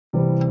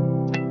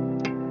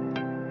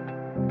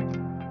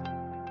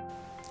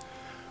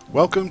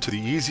Welcome to the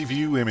Easy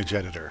View Image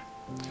Editor.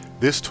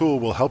 This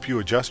tool will help you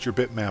adjust your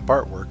bitmap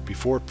artwork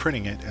before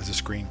printing it as a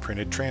screen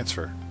printed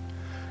transfer.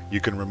 You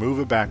can remove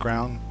a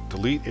background,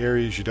 delete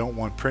areas you don't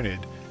want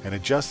printed, and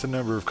adjust the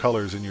number of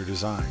colors in your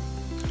design.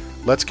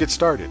 Let's get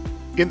started.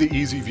 In the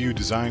Easy View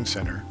Design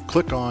Center,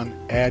 click on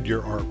Add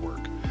Your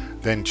Artwork.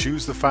 Then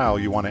choose the file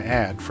you want to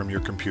add from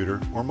your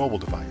computer or mobile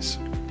device.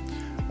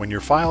 When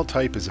your file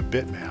type is a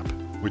bitmap,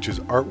 which is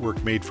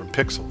artwork made from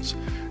pixels,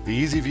 the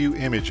Easy View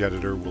Image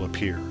Editor will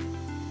appear.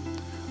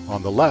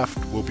 On the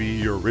left will be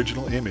your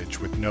original image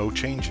with no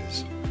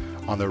changes.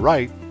 On the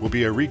right will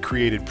be a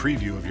recreated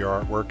preview of your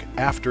artwork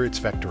after it's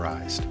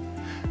vectorized.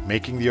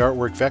 Making the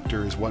artwork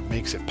vector is what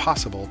makes it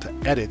possible to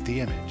edit the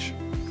image.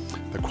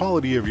 The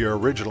quality of your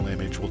original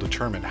image will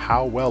determine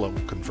how well it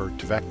will convert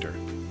to vector.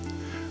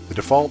 The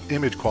default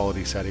image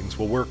quality settings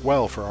will work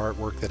well for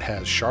artwork that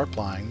has sharp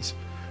lines,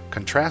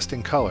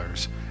 contrasting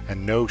colors,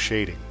 and no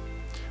shading.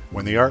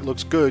 When the art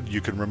looks good, you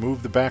can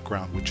remove the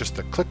background with just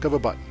the click of a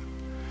button.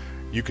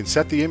 You can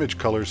set the image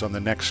colors on the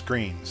next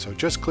screen, so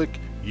just click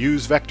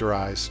Use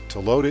Vectorize to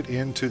load it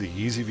into the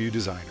Easy View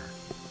Designer.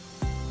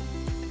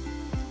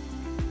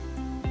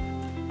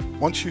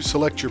 Once you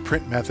select your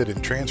print method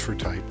and transfer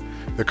type,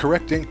 the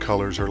correct ink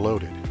colors are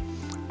loaded.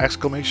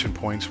 Exclamation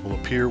points will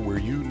appear where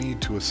you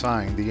need to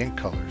assign the ink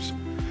colors.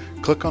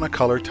 Click on a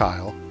color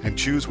tile and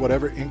choose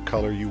whatever ink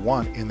color you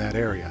want in that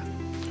area.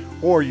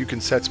 Or you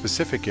can set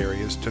specific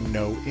areas to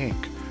no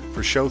ink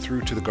for show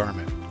through to the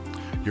garment.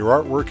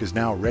 Your artwork is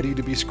now ready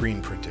to be screen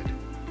printed.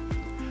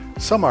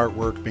 Some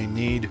artwork may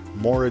need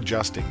more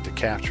adjusting to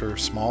capture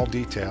small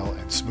detail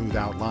and smooth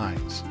out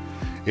lines.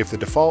 If the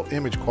default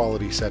image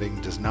quality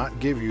setting does not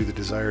give you the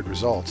desired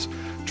results,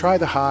 try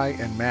the high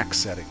and max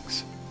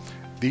settings.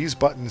 These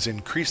buttons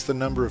increase the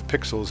number of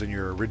pixels in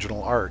your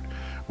original art,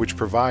 which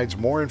provides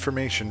more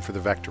information for the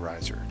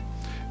vectorizer.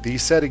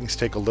 These settings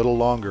take a little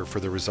longer for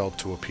the result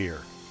to appear.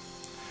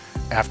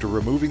 After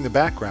removing the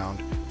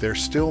background, there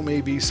still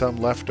may be some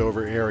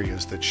leftover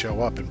areas that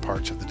show up in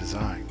parts of the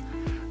design.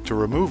 To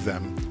remove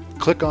them,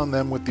 click on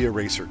them with the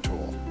eraser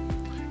tool.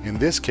 In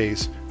this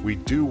case, we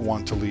do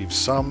want to leave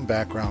some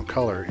background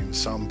color in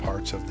some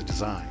parts of the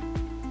design.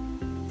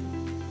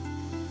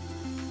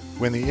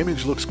 When the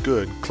image looks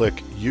good,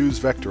 click Use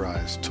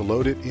Vectorize to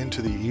load it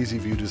into the Easy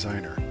View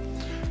Designer.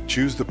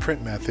 Choose the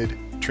print method,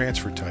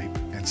 transfer type,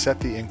 and set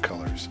the ink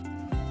colors.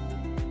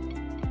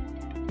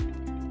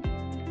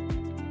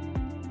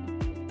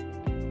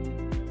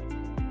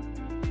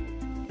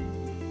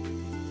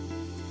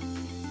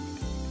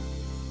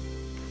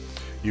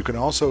 You can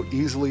also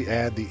easily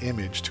add the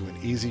image to an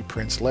Easy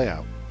Prints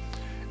layout,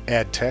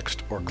 add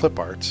text or clip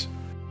arts,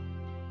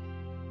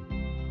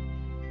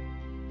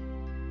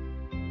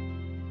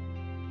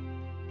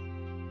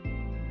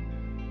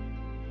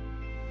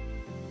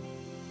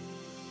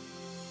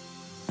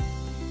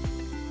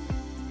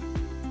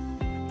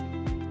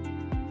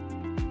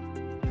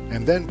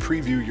 and then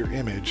preview your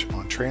image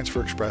on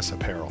Transfer Express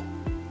Apparel.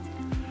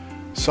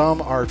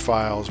 Some art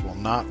files will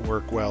not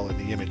work well in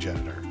the image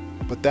editor,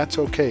 but that's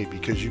okay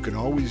because you can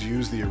always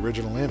use the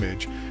original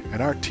image and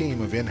our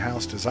team of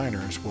in-house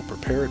designers will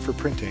prepare it for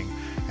printing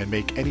and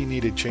make any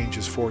needed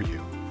changes for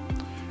you.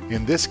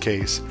 In this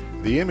case,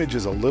 the image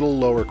is a little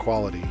lower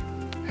quality,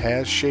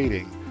 has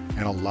shading,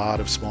 and a lot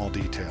of small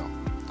detail.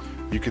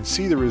 You can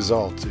see the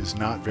result is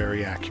not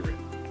very accurate,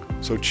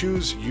 so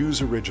choose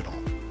Use Original.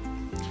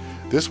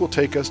 This will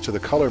take us to the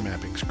color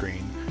mapping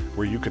screen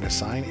where you can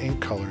assign ink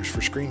colors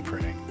for screen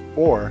printing.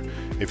 Or,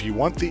 if you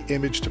want the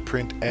image to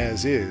print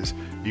as is,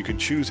 you can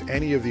choose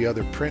any of the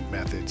other print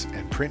methods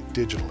and print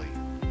digitally.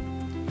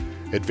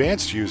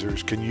 Advanced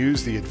users can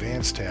use the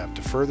Advanced tab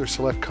to further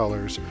select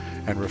colors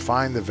and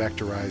refine the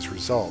vectorized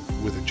result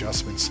with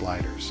adjustment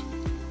sliders.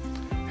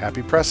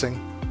 Happy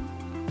pressing!